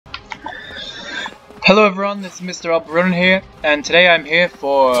Hello everyone, this is Mr. Alberon here, and today I'm here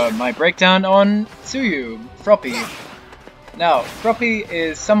for my breakdown on Tsuyu, Froppy. Now, Froppy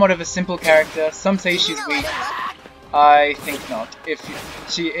is somewhat of a simple character. Some say she's weak. I think not.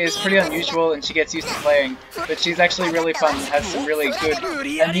 She is pretty unusual and she gets used to playing, but she's actually really fun and has some really good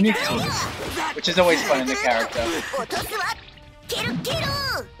and unique tools, which is always fun in the character.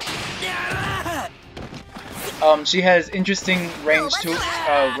 She has interesting range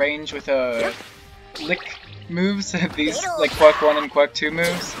with her lick moves, these like Quirk 1 and Quirk 2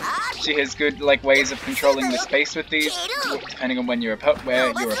 moves. She has good like ways of controlling the space with these, depending on where your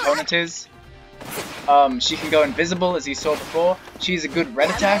opponent is. She can go invisible, as you saw before. She's a good red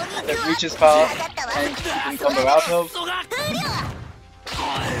attack that reaches far and you can combo out of.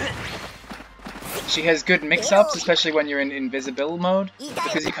 She has good mix-ups, especially when you're in invisible mode,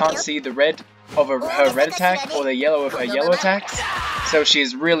 because you can't see the red of her red attack or the yellow of her yellow attacks. So she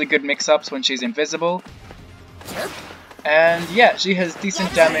has really good mix-ups when she's invisible. And yeah, she has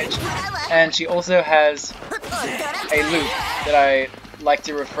decent damage, and she also has a loop that I like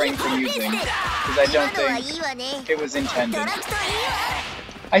to refrain from using, because I don't think it was intended.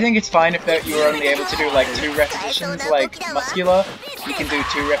 I think it's fine if you were only able to do like 2 repetitions, like Muscular. You can do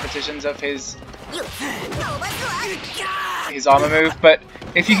 2 repetitions of his armor move, but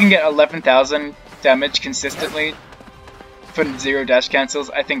if you can get 11,000 damage consistently for 0 dash cancels,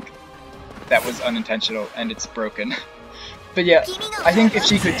 I think that was unintentional and it's broken. But yeah, I think if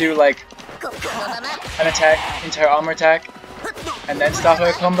she could do like an attack into her armor attack and then start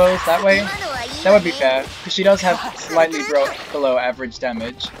her combos that way, that would be fair, because she does have slightly below average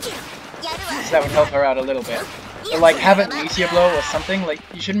damage, so that would help her out a little bit. But like, have it Meteor Blow or something. Like,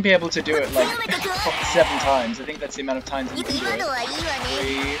 you shouldn't be able to do it like 7 times. I think that's the amount of times you can do it.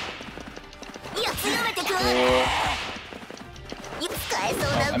 3, 4...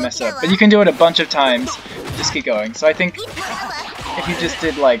 Oh, I messed up. But you can do it a bunch of times. Just keep going. So I think if you just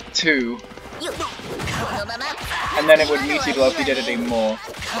did like 2, and then it would Meteor Blow if you did it even more,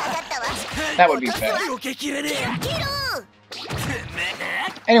 that would be fair.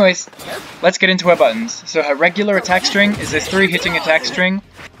 Anyways, let's get into her buttons. So her regular attack string is this 3-hitting attack string.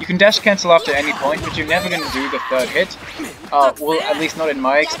 You can dash cancel after any point, but you're never going to do the 3rd hit. Well, at least not in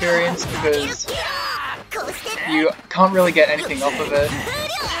my experience, because you can't really get anything off of it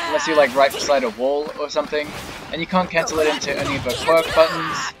unless you're like right beside a wall or something, and you can't cancel it into any of her quirk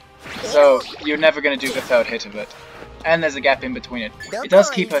buttons, so you're never going to do the 3rd hit of it. And there's a gap in between it. It does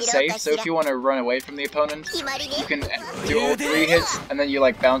keep her safe, so if you want to run away from the opponent, you can do all 3 hits, and then you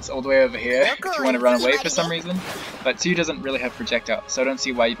like bounce all the way over here if you want to run away for some reason. But Tsuyu doesn't really have projectile, so I don't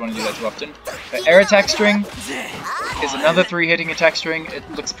see why you'd want to do that too often. The air attack string is another 3-hitting attack string. It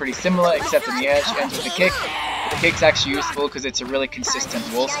looks pretty similar, except in the air she ends with a kick. The kick's actually useful because it's a really consistent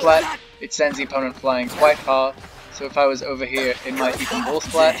wall splat. It sends the opponent flying quite far, so if I was over here, it might become wall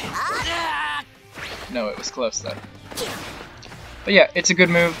splat. No, it was close though. But yeah, it's a good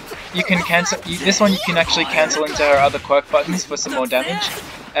move. You can cancel this one. You can actually cancel into her other quirk buttons for some more damage.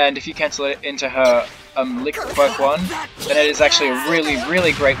 And if you cancel it into her lick quirk 1, then it is actually a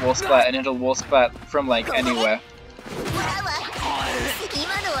really great wall splat, and it'll wall splat from like anywhere.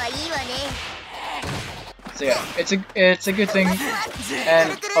 So yeah, it's a good thing.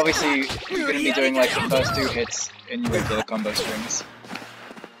 And obviously you're going to be doing like the first 2 hits in your regular combo strings.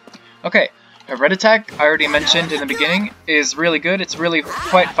 Okay. Her red attack, I already mentioned in the beginning, is really good. It's really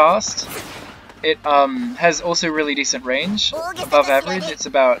quite fast. It has also really decent range, above average. It's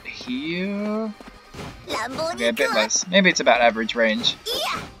about here. Okay, a bit less. Maybe it's about average range.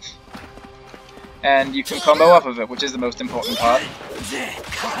 And you can combo off of it, which is the most important part.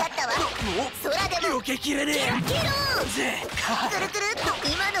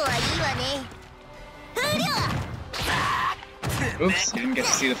 Oops, you didn't get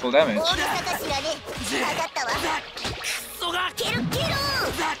to see the full damage.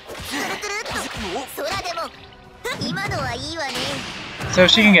 So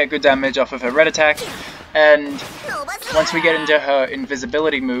she can get good damage off of her red attack, and once we get into her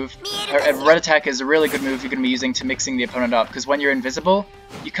invisibility move, her red attack is a really good move you're going to be using to mixing the opponent up, because when you're invisible,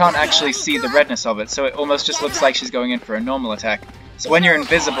 you can't actually see the redness of it, so it almost just looks like she's going in for a normal attack. So when you're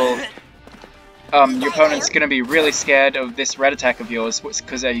invisible, your opponent's going to be really scared of this red attack of yours,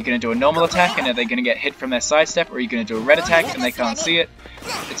 because are you going to do a normal attack and are they going to get hit from their sidestep, or are you going to do a red attack and they can't see it?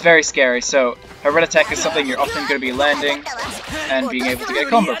 It's very scary, so her red attack is something you're often going to be landing and being able to get a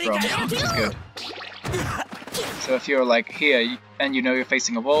combo from, which is good. So if you're like here and you know you're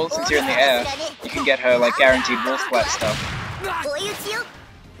facing a wall, since you're in the air, you can get her like guaranteed wall splat stuff.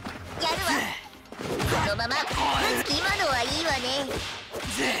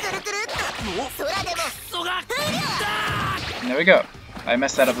 And there we go. I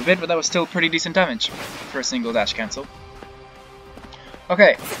messed that up a bit, but that was still pretty decent damage for a single dash cancel.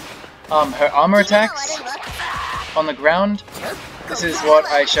 Okay, her armor attacks on the ground, this is what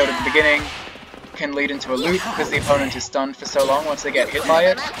I showed at the beginning, can lead into a loop because the opponent is stunned for so long once they get hit by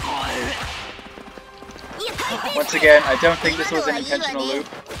it. Once again, I don't think this was an intentional loop,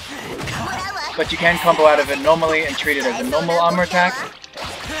 but you can combo out of it normally and treat it as a normal armor attack.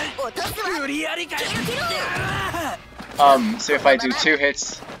 So if I do 2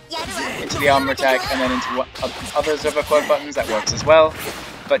 hits into the armor attack and then into others of her quirk buttons, that works as well.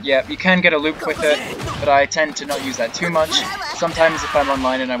 But yeah, you can get a loop with it, but I tend to not use that too much. Sometimes if I'm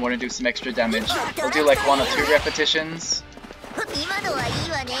online and I want to do some extra damage, I'll do like 1 or 2 repetitions.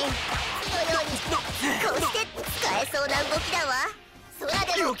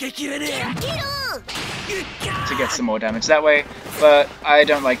 To get some more damage that way, but I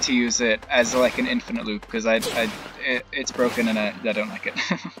don't like to use it as like an infinite loop because it's broken and I don't like it.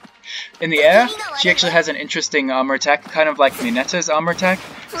 In the air, she actually has an interesting armor attack, kind of like Minetta's armor attack.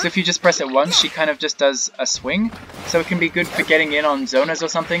 So if you just press it once, she kind of just does a swing. So it can be good for getting in on zoners or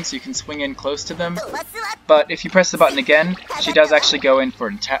something, so you can swing in close to them. But if you press the button again, she does actually go in for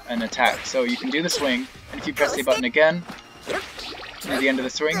an attack. So you can do the swing, and if you press the button again, near the end of the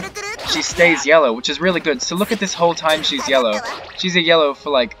swing, she stays yellow, which is really good. So look at this whole time she's yellow. She's a yellow for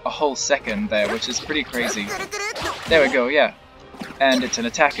like a whole second there, which is pretty crazy. There we go, yeah. And it's an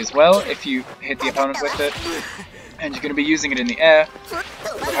attack as well if you hit the opponent with it. And you're going to be using it in the air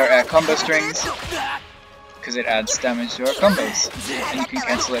with her air combo strings, because it adds damage to her combos. And you can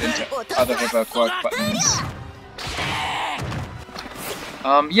cancel it into other of her quirk buttons.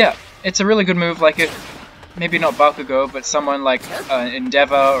 Yeah, it's a really good move, like if maybe not Bakugo, but someone like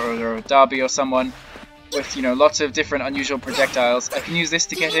Endeavor or Darby or someone with, you know, lots of different unusual projectiles. I can use this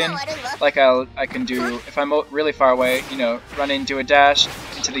to get in, like I can do, if I'm really far away, you know, run in, do a dash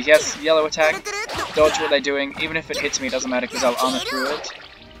into the yellow attack, dodge what they're doing, even if it hits me it doesn't matter because I'll armor through it.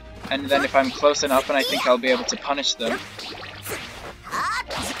 And then if I'm close enough and I think I'll be able to punish them,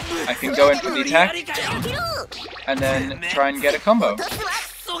 I can go in for the attack, and then try and get a combo.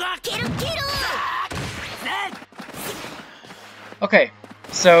 Okay,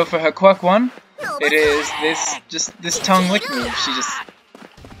 so for her quirk 1, it is this tongue lick move. She just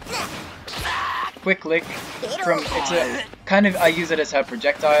quick lick from, it's a kind of, I use it as her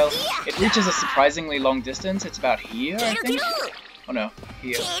projectile. It reaches a surprisingly long distance. It's about here, I think. Oh no,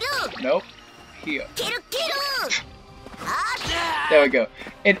 here. Nope, here. There we go.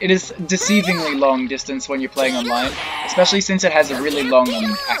 It is deceivingly long distance when you're playing online, especially since it has a really long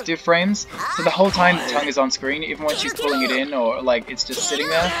active frames. So the whole time the tongue is on screen, even when she's pulling it in or like it's just sitting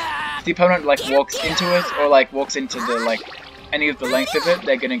there, if the opponent like walks into it or like walks into the like any of the length of it,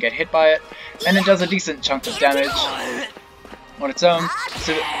 they're gonna get hit by it, and it does a decent chunk of damage on its own.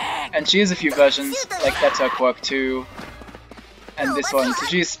 So, and she has a few versions, like that's her quirk 2. And this one, so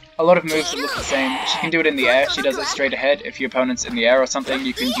she's a lot of moves that look the same. She can do it in the air, she does it straight ahead. If your opponent's in the air or something,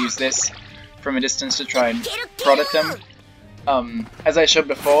 you can use this from a distance to try and prod at them. As I showed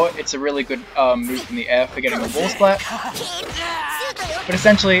before, it's a really good move in the air for getting a wall splat. But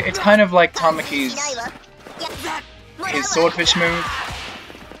essentially, it's kind of like Tamaki's his swordfish move.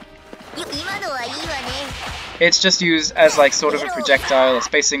 It's just used as like sort of a projectile, a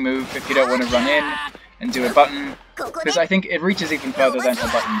spacing move if you don't want to run in and do a button. Because I think it reaches even further than her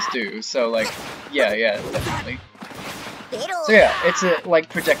buttons do, so like, yeah, definitely. So yeah, it's a like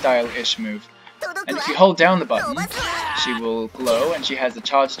projectile-ish move. And if you hold down the button, she will glow, and she has the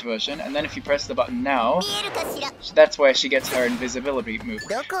charged version, and then if you press the button now, that's where she gets her invisibility move.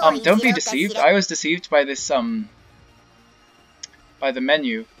 Don't be deceived, I was deceived by this, by the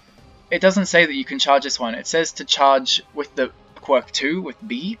menu. It doesn't say that you can charge this one, it says to charge with the quirk 2, with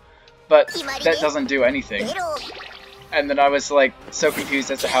B, but that doesn't do anything. And then I was like so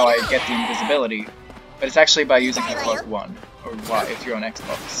confused as to how I get the invisibility, but it's actually by using her quirk 1, or Y if you're on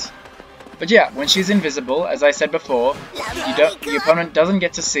Xbox. But yeah, when she's invisible, as I said before, the opponent doesn't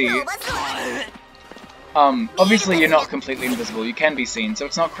get to see. Obviously you're not completely invisible, you can be seen, so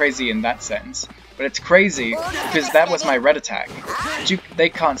it's not crazy in that sense. But it's crazy because that was my red attack. But they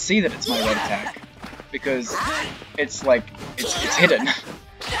can't see that it's my red attack because it's like it's hidden.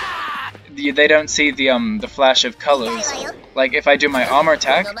 They don't see the flash of colors. Like if I do my armor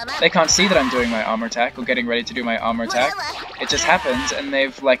attack, they can't see that I'm doing my armor attack or getting ready to do my armor attack. It just happens, and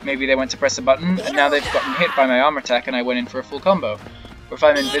they've like maybe they went to press a button and now they've gotten hit by my armor attack and I went in for a full combo. Or if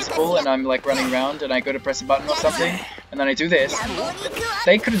I'm invisible and I'm like running around and I go to press a button or something and then I do this,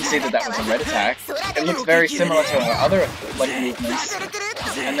 they couldn't see that that was a red attack. It looks very similar to her other like movements,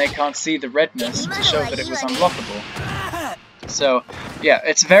 and they can't see the redness to show that it was unblockable. So, yeah,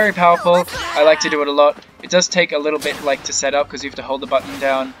 it's very powerful. I like to do it a lot. It does take a little bit to set up because you have to hold the button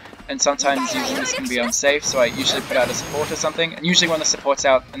down, and sometimes using this can be unsafe, so I usually put out a support or something, and usually when the support's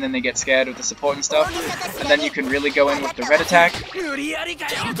out and then they get scared with the support and stuff, and then you can really go in with the red attack.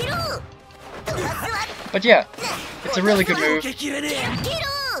 But yeah, it's a really good move.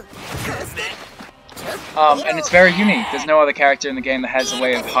 And it's very unique. There's no other character in the game that has a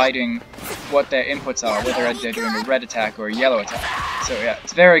way of hiding what their inputs are, whether they're doing a red attack or a yellow attack. So yeah,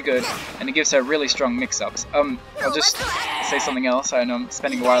 it's very good, and it gives her really strong mix-ups. I'll just say something else. I know I'm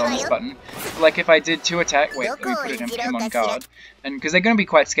spending a while on this button. Like if I did 2 attack, wait, let me put him on guard, and because they're going to be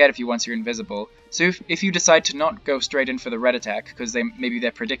quite scared of you once you're invisible. So if you decide to not go straight in for the red attack, because maybe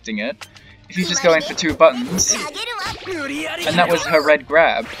they're predicting it, if you just go in for 2 buttons, and that was her red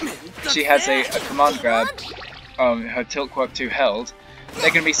grab, she has a command grab, her tilt quirk 2 held, they're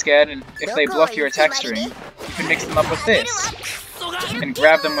going to be scared, and if they block your attack string, you can mix them up with this, and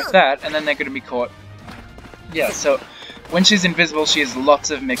grab them with that, and then they're going to be caught. Yeah, so when she's invisible, she has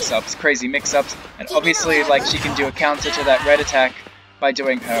lots of mix-ups, crazy mix-ups, and obviously, like, she can do a counter to that red attack by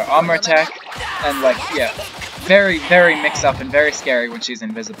doing her armor attack, and like, yeah, very, very mix-up and very scary when she's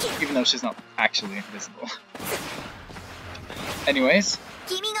invisible, even though she's not actually invisible. Anyways,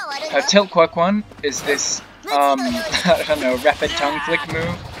 her tilt quirk one is this, I don't know, rapid tongue flick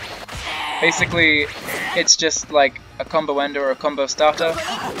move. Basically, it's just like a combo ender or a combo starter.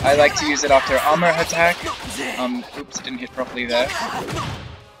 I like to use it after armor attack. Oops, didn't hit properly there.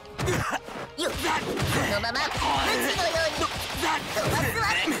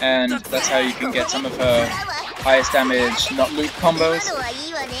 And that's how you can get some of her highest damage, not loop combos.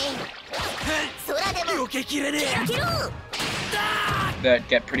 That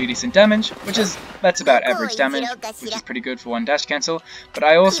get pretty decent damage, that's about average damage, which is pretty good for one dash cancel. But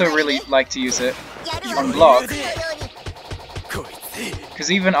I also really like to use it on block,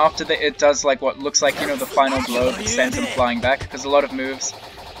 because even after it does like what looks like, you know, the final blow that sends them flying back, because a lot of moves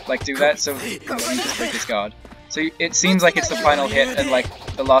like do that. So let me just break this guard. So it seems like it's the final hit and like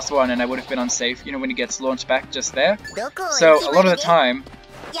the last one, and I would have been unsafe, you know, when he gets launched back just there. So a lot of the time,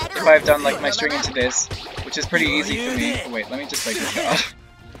 if I've done like my string into this, which is pretty easy for me. Oh, wait, let me just break this guard.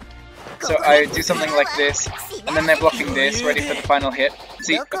 So I do something like this, and then they're blocking this, ready for the final hit.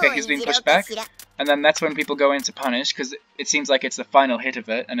 See, okay, he's being pushed back, and then that's when people go in to punish, because it seems like it's the final hit of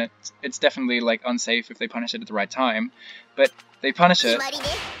it, and it's definitely like unsafe if they punish it at the right time. But they punish it,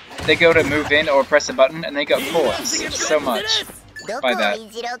 they go to move in or press a button, and they get forced so much by that.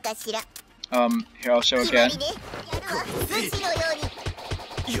 Here I'll show again.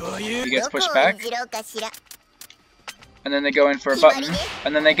 He gets pushed back, and then they go in for a button,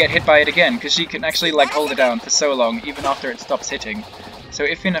 and then they get hit by it again, because she can actually like hold it down for so long, even after it stops hitting. So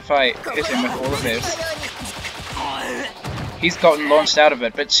even if I hit him with all of this, he's gotten launched out of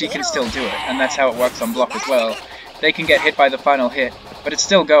it, but she can still do it, and that's how it works on block as well. They can get hit by the final hit, but it's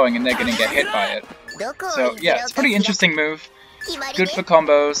still going, and they're going to get hit by it. So yeah, it's a pretty interesting move, good for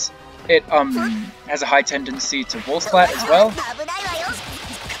combos. It has a high tendency to wall splat as well.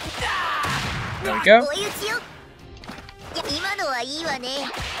 There we go.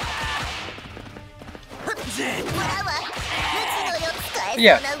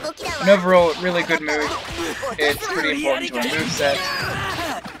 Yeah, an overall really good move. It's pretty important to a moveset.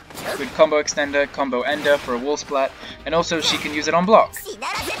 Good combo extender, combo ender for a wall splat, and also she can use it on block.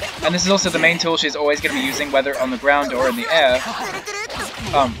 And this is also the main tool she's always going to be using, whether on the ground or in the air.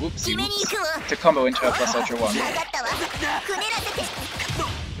 Whoopsie whoops, to combo into her plus ultra 1.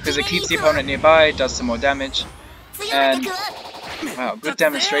 Because it keeps the opponent nearby, does some more damage, and wow, good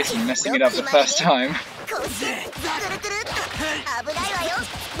demonstration, messing it up the first time.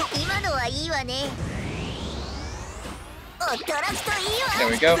 There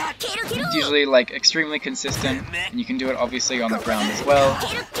we go. It's usually like extremely consistent, and you can do it obviously on the ground as well,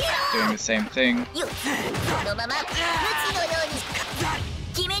 doing the same thing.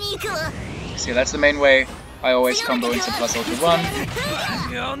 See, that's the main way. I always combo into plus ultra 1,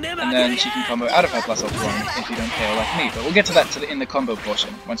 and then she can combo out of her plus ultra 1 if you don't KO like me, but we'll get to that in the combo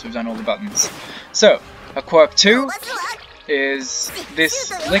portion, once we've done all the buttons. So, her quirk 2 is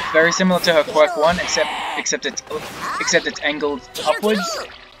this flick, very similar to her quirk 1, except it's angled upwards.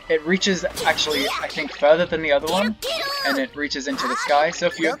 It reaches, actually, I think, further than the other one, and it reaches into the sky, so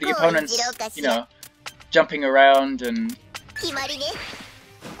if the opponent's, you know, jumping around and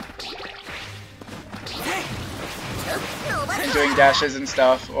doing dashes and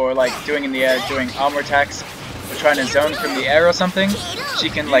stuff, or like doing in the air, doing armor attacks, or trying to zone from the air or something, she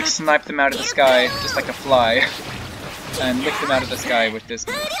can like snipe them out of the sky just like a fly. and lift them out of the sky with this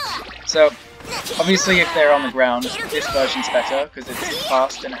move. So, obviously if they're on the ground, this version's better, because it's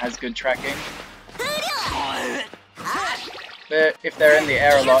fast and it has good tracking. But if they're in the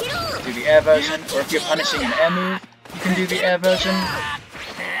air a lot, do the air version, or if you're punishing an air move, you can do the air version.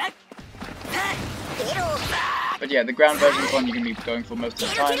 But yeah, the ground version is one you're going to be going for most of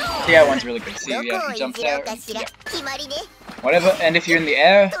the time. The air one's really good. See, yeah, he jumps there. Yeah. Whatever, and if you're in the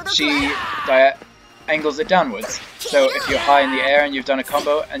air, she angles it downwards. So if you're high in the air and you've done a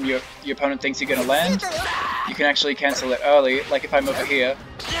combo and your opponent thinks you're going to land, you can actually cancel it early. Like if I'm over here,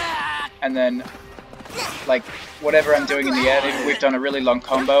 and then like whatever I'm doing in the air, we've done a really long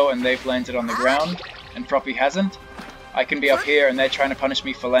combo and they've landed on the ground, and Froppy hasn't. I can be up here and they're trying to punish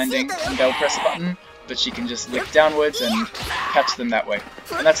me for landing, and they'll press a button, but she can just lift downwards and catch them that way.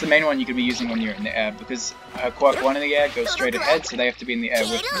 And that's the main one you can be using when you're in the air, because her quirk 1 in the air goes straight ahead, so they have to be in the air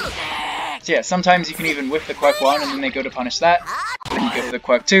with me. So yeah, sometimes you can even whiff the quirk 1 and then they go to punish that, then you go for the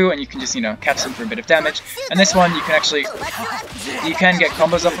quirk 2 and you can just, you know, catch them for a bit of damage. And this one you can actually, you can get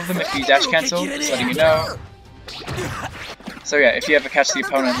combos off of them if you dash cancel, just letting you know. So yeah, if you ever catch the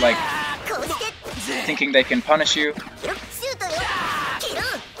opponent like thinking they can punish you,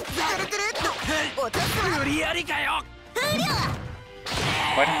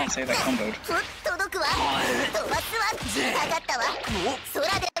 why didn't I say that comboed?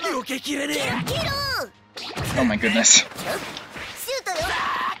 Oh my goodness.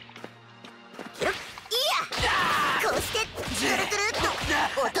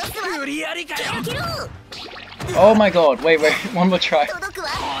 Oh my god, wait, one more try.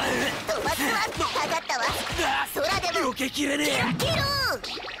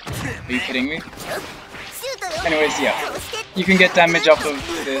 Are you kidding me? Anyways, yeah. You can get damage off of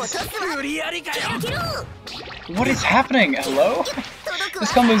this. What is happening? Hello?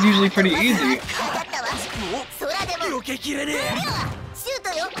 This combo is usually pretty easy.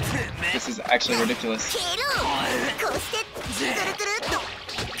 This is actually ridiculous.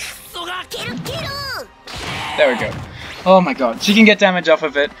 There we go. Oh my god. She can get damage off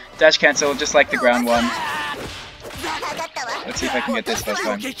of it. Dash cancel just like the ground one. Let's see if I can get this first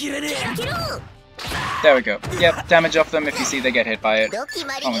time. There we go. Yep, damage off them if you see they get hit by it. Oh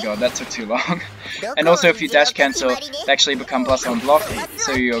my god, that took too long. And also if you dash cancel, they actually become +1 block,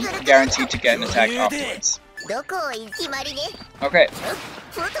 so you're guaranteed to get an attack afterwards. Okay,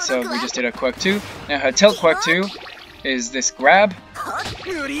 so we just did her quirk 2. Now her tilt quirk 2 is this grab.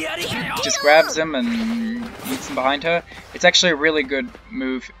 Just grabs them and eats them behind her. It's actually a really good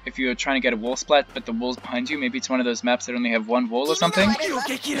move if you're trying to get a wall splat, but the wall's behind you. Maybe it's one of those maps that only have one wall or something. You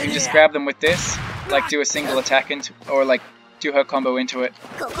can just grab them with this, like do a single attack into, or like do her combo into it,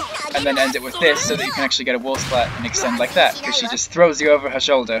 and then end it with this so that you can actually get a wall splat and extend like that, because she just throws you over her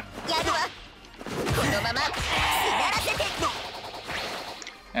shoulder.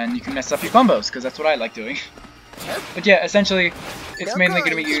 And you can mess up your combos, because that's what I like doing. But yeah, essentially, it's mainly going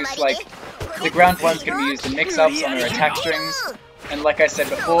to be used, like, the ground one's going to be used in mix-ups on her attack strings, and like I said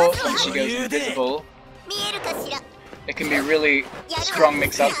before, when she goes invisible, it can be really strong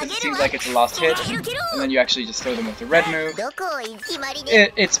mix-up, because it seems like it's a last hit, and then you actually just throw them with the red move.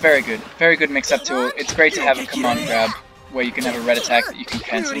 It's very good mix-up tool. It's great to have a command grab, where you can have a red attack that you can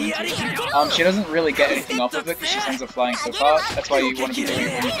cancel into. She doesn't really get anything off of it because she sends her flying so far. That's why you want to be doing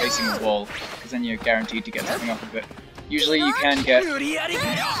it when you're facing the wall, because then you're guaranteed to get something off of it. Usually you can get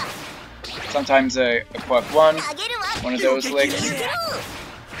sometimes a quirk 1, one of those licks,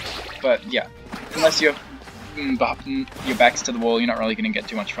 but yeah, unless your back's to the wall, you're not really going to get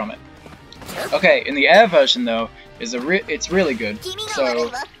too much from it. Okay, in the air version though, it's really good.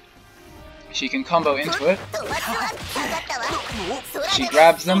 So she can combo into it. She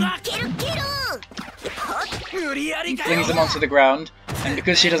grabs them and flings them onto the ground, and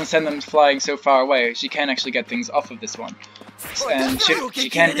because she doesn't send them flying so far away, she can actually get things off of this one. And she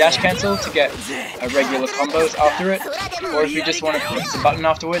can dash cancel to get regular combos after it, or if you just want to press a button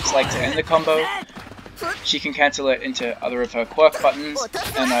afterwards, like to end the combo, she can cancel it into other of her quirk buttons,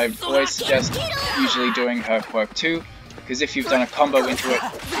 and I always suggest usually doing her quirk 2. Because if you've done a combo into it,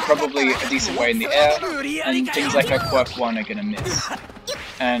 you're probably a decent way in the air, and things like her quirk 1 are gonna miss.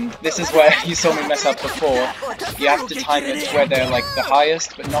 And this is where you saw me mess up before. You have to time it to where they're like the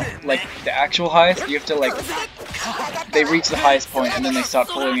highest, but not like the actual highest. You have to like, they reach the highest point and then they start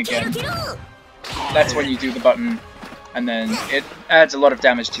falling again. That's when you do the button, and then it adds a lot of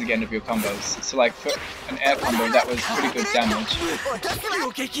damage to the end of your combos. So like for an air combo, that was pretty good damage.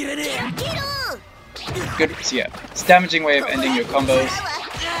 Good, so yeah, it's a damaging way of ending your combos,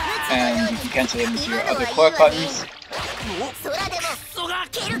 and you can cancel it into your other quirk buttons.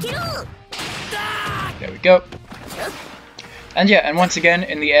 There we go. And yeah, and once again,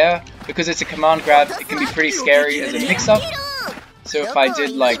 in the air, because it's a command grab, it can be pretty scary as a mix-up. So if I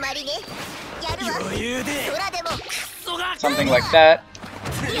did like something like that,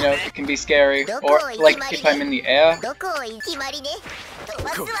 you know, it can be scary. Or like if I'm in the air,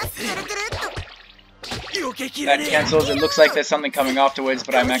 that cancels. It looks like there's something coming afterwards,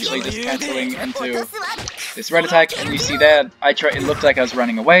 but I'm actually just cancelling into this red attack. And you see there, it looked like I was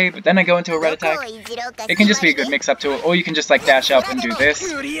running away, but then I go into a red attack. It can just be a good mix-up to it, or you can just like dash up and do this.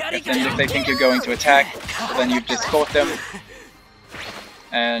 If they think you're going to attack, well, then you've just caught them.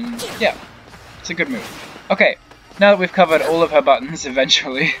 And yeah, it's a good move. Okay, now that we've covered all of her buttons,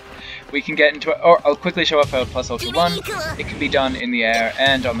 eventually, we can get into it. Or I'll quickly show up her plus ultra 1. It can be done in the air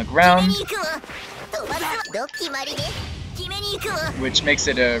and on the ground, which makes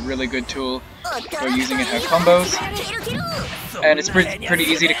it a really good tool for using in her combos. And it's pretty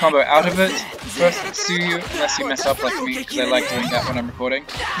easy to combo out of it, first Tsuyu, unless you mess up like me, because I like doing that when I'm recording.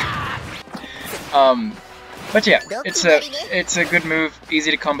 But yeah, it's a good move,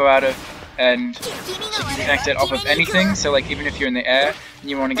 easy to combo out of, and you can connect it off of anything. So like even if you're in the air and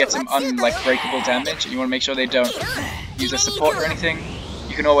you want to get some breakable damage, and you want to make sure they don't use a support or anything,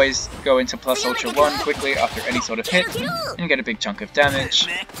 you can always go into plus ultra 1 quickly after any sort of hit, and get a big chunk of damage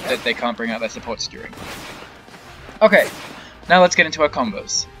that they can't bring out their supports during. Okay, now let's get into our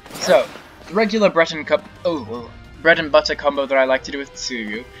combos. So, the regular bread and butter combo that I like to do with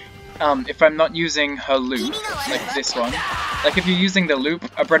Tsuyu, if I'm not using her loop, like this one, like if you're using the loop,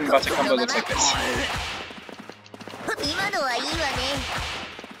 a bread and butter combo looks like this.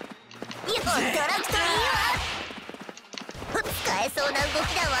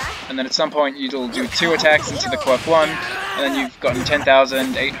 And then at some point you'll do 2 attacks into the quirk 1, and then you've gotten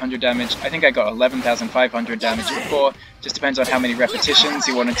 10,800 damage. I think I got 11,500 damage before, just depends on how many repetitions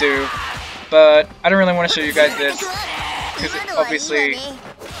you want to do. But I don't really want to show you guys this, because obviously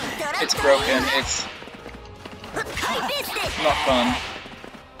it's broken, it's not fun.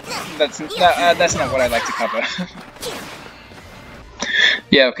 That's not what I like to cover.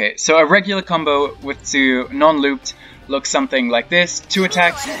 Yeah, okay, so a regular combo with Tsuyu, non-looped, looks something like this. 2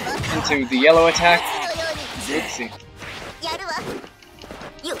 attacks into the yellow attack. Oopsie.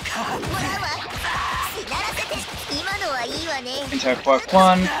 Into quirk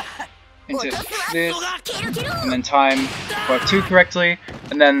 1, into this, and then time quirk 2 correctly,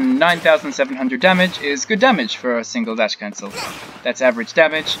 and then 9,700 damage is good damage for a single dash cancel. That's average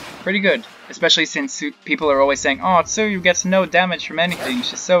damage, pretty good, especially since people are always saying, oh, Tsuyu gets no damage from anything,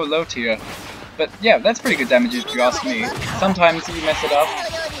 she's so low tier. But yeah, that's pretty good damage if you ask me. Sometimes you mess it up,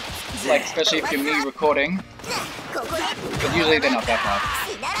 like especially if you're me recording, but usually they're not that hard.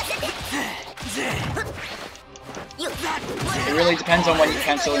 It really depends on when you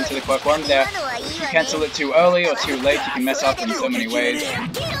cancel into the quirk 1 there. If you cancel it too early or too late, you can mess up in so many ways.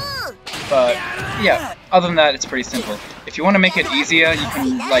 But yeah, other than that, it's pretty simple. If you want to make it easier, you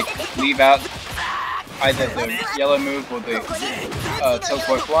can like leave out either the yellow move or the tilt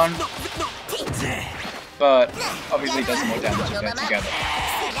quirk 1. But obviously it does more damage if they're together.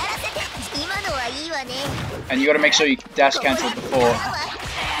 And you gotta make sure you dash cancel before.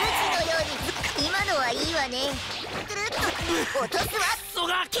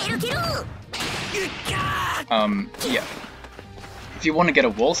 Yeah. If you want to get a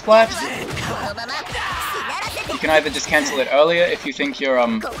wall splat, you can either just cancel it earlier if you think you're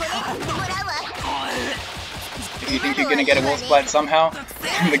gonna get a wall splat somehow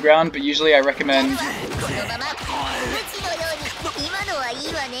from the ground, but usually I recommend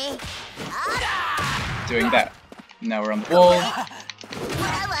doing that. Now we're on the wall.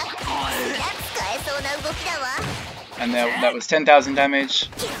 And that was 10,000 damage,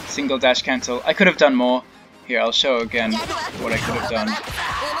 single dash cancel. I could have done more. Here, I'll show again what I could have done.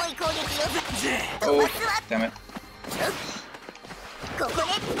 Oh, damn it.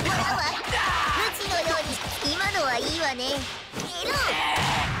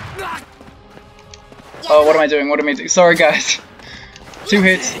 Oh, what am I doing? Sorry, guys. 2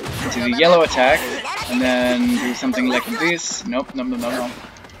 hits into the yellow attack, and then do something like this. Nope, no.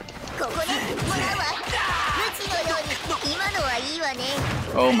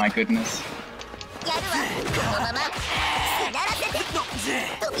 Oh my goodness.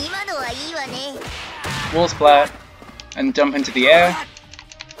 Wall splat, and jump into the air,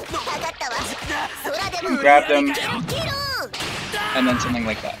 and grab them, and then something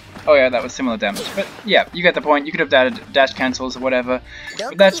like that. Oh yeah, that was similar damage, but yeah, you get the point. You could have added dash cancels or whatever,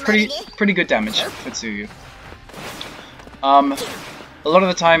 but that's pretty good damage for Tsuyu. A lot of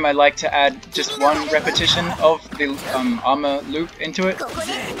the time I like to add just 1 repetition of the armor loop into it.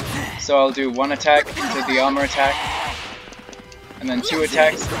 So I'll do 1 attack into the armor attack, and then 2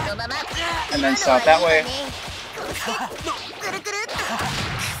 attacks, and then start that way.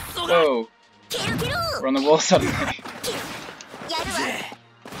 Whoa! We're on the wall suddenly.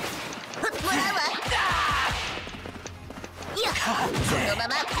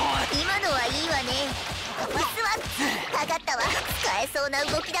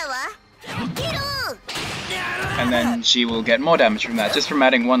 And then she will get more damage from that, just from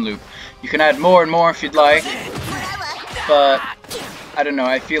adding 1 loop. You can add more and more if you'd like, but I don't know,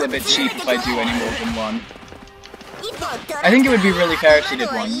 I feel a bit cheap if I do any more than 1. I think it would be really fair if she did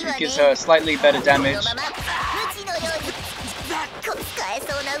 1. It gives her slightly better damage.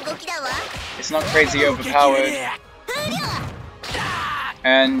 It's not crazy overpowered.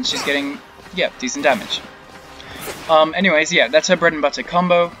 And she's getting, yeah, decent damage. Anyways, yeah, that's her bread and butter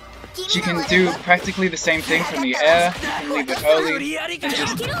combo. She can do practically the same thing from the air. You can leave it early and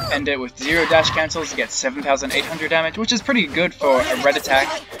just end it with 0 dash cancels to get 7,800 damage, which is pretty good for a red attack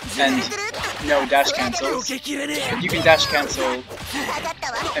and no dash cancels. But you can dash cancel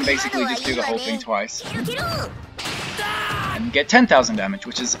and basically just do the whole thing twice. And get 10,000 damage,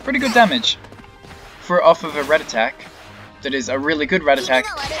 which is pretty good damage for off of a red attack. That is a really good red attack,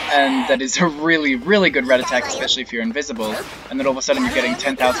 and that is a really, really good red attack, especially if you're invisible, and then all of a sudden you're getting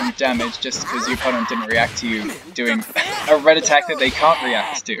 10,000 damage just because your opponent didn't react to you doing a red attack that they can't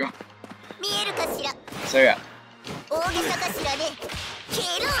react to. So yeah.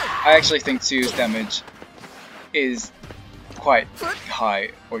 I actually think Tsuyu's damage is quite high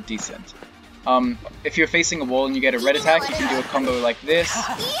or decent. If you're facing a wall and you get a red attack, you can do a combo like this.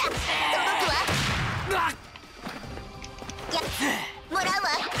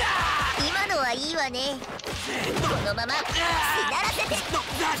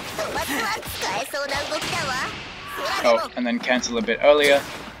 Oh, and then cancel a bit earlier,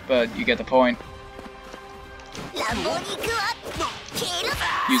 but you get the point.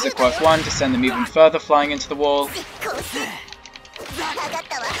 Use a quirk 1 to send them even further flying into the wall.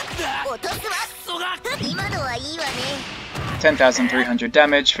 10,300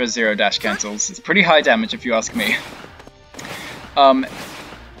 damage for 0 dash cancels. It's pretty high damage if you ask me.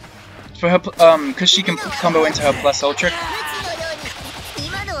 For her, cause she can combo into her plus ultra,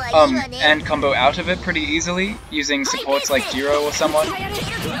 and combo out of it pretty easily, using supports like Jiro or someone.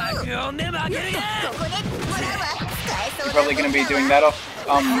 You're probably gonna be doing that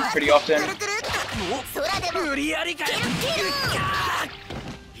pretty often.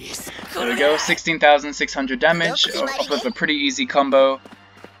 There we go, 16,600 damage off of a pretty easy combo,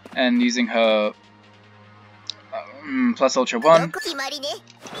 and using her plus ultra 1.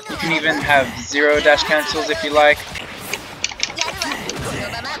 You can even have 0 dash cancels if you like.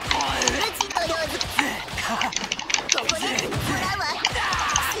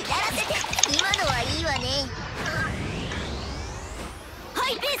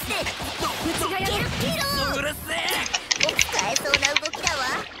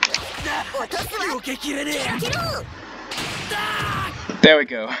 There we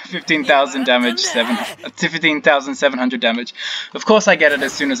go, 15,000 damage, 15,700 damage. Of course I get it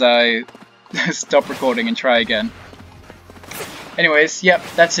as soon as I stop recording and try again. Anyways, yep,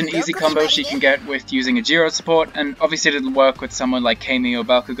 that's an easy combo she can get with using a Jiro support, and obviously it'll work with someone like Kami or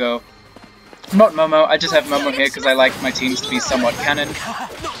Bakugo. Not Momo, I just have Momo here because I like my teams to be somewhat canon,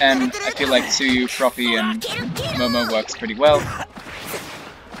 and I feel like Tsuyu, Froppy, and Momo works pretty well.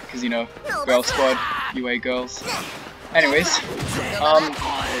 Because, you know, girl squad, UA girls. Anyways,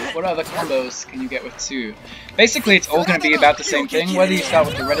 what other combos can you get with Tsuyu? Basically, it's all going to be about the same thing, whether you start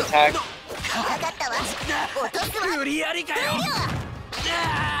with the red attack,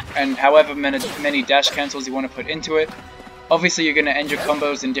 and however many dash cancels you want to put into it. Obviously, you're going to end your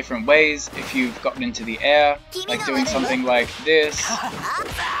combos in different ways if you've gotten into the air, like doing something like this,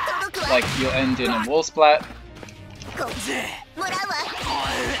 like you'll end in a wall splat.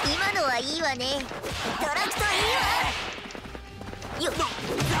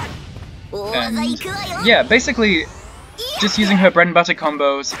 And yeah, basically just using her bread and butter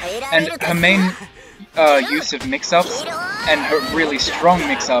combos, and her main use of mix-ups, and her really strong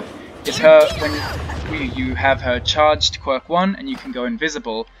mix-up, is her when you have her charged quirk 1 and you can go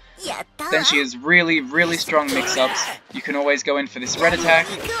invisible. Then she has really, really strong mix-ups. You can always go in for this red attack,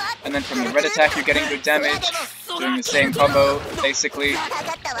 and then from the red attack you're getting good damage, doing the same combo, basically.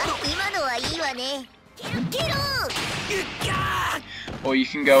 Or you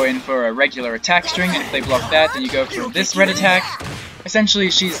can go in for a regular attack string, and if they block that, then you go for this red attack. Essentially,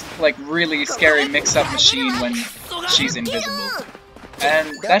 she's like really scary mix-up machine when she's invisible.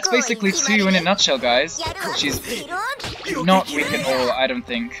 And that's basically Tsuyu in a nutshell, guys. She's not weak at all, I don't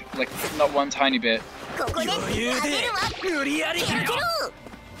think. Like, not one tiny bit.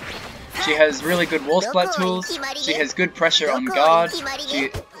 She has really good wall splat tools, she has good pressure on guard, she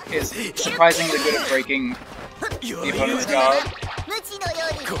is surprisingly good at breaking the opponent's guard,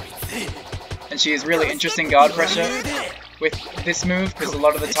 and she has really interesting guard pressure with this move, because a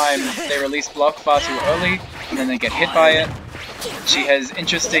lot of the time they release block far too early, and then they get hit by it. She has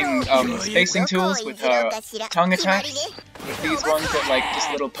interesting spacing tools with her tongue attacks, with these ones that like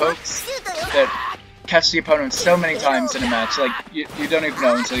just little pokes that catch the opponent so many times in a match. Like you don't even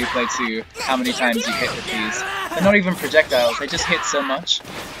know until you play Tsuyu how many times you hit with these. They're not even projectiles, they just hit so much.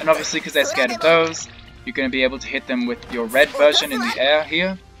 And obviously because they're scared of those, you're going to be able to hit them with your red version in the air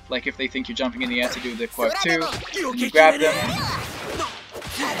here. Like if they think you're jumping in the air to do the quirk 2, then you grab them,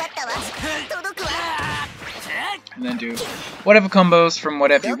 and then do whatever combos from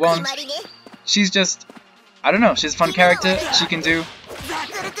whatever you want. She's just, I don't know, she's a fun character. She can do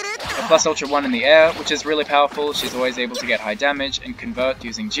a plus ultra 1 in the air, which is really powerful. She's always able to get high damage and convert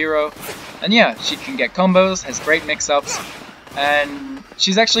using Jiro. And yeah, she can get combos, has great mix-ups, and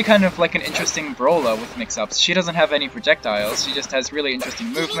she's actually kind of like an interesting brawler with mix-ups. She doesn't have any projectiles, she just has really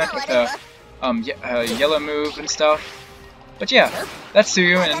interesting movement with her, her yellow move and stuff. But yeah, that's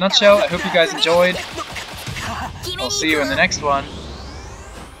Tsuyu in a nutshell. I hope you guys enjoyed. I'll see you in the next one.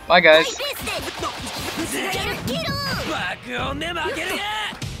 Bye guys!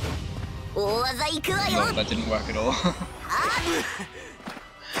 Oh, that didn't work at all.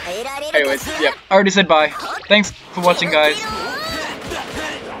 Anyways, yep, I already said bye. Thanks for watching, guys.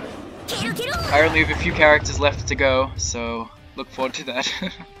 I only have a few characters left to go, so look forward to that.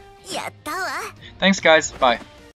 Thanks, guys. Bye.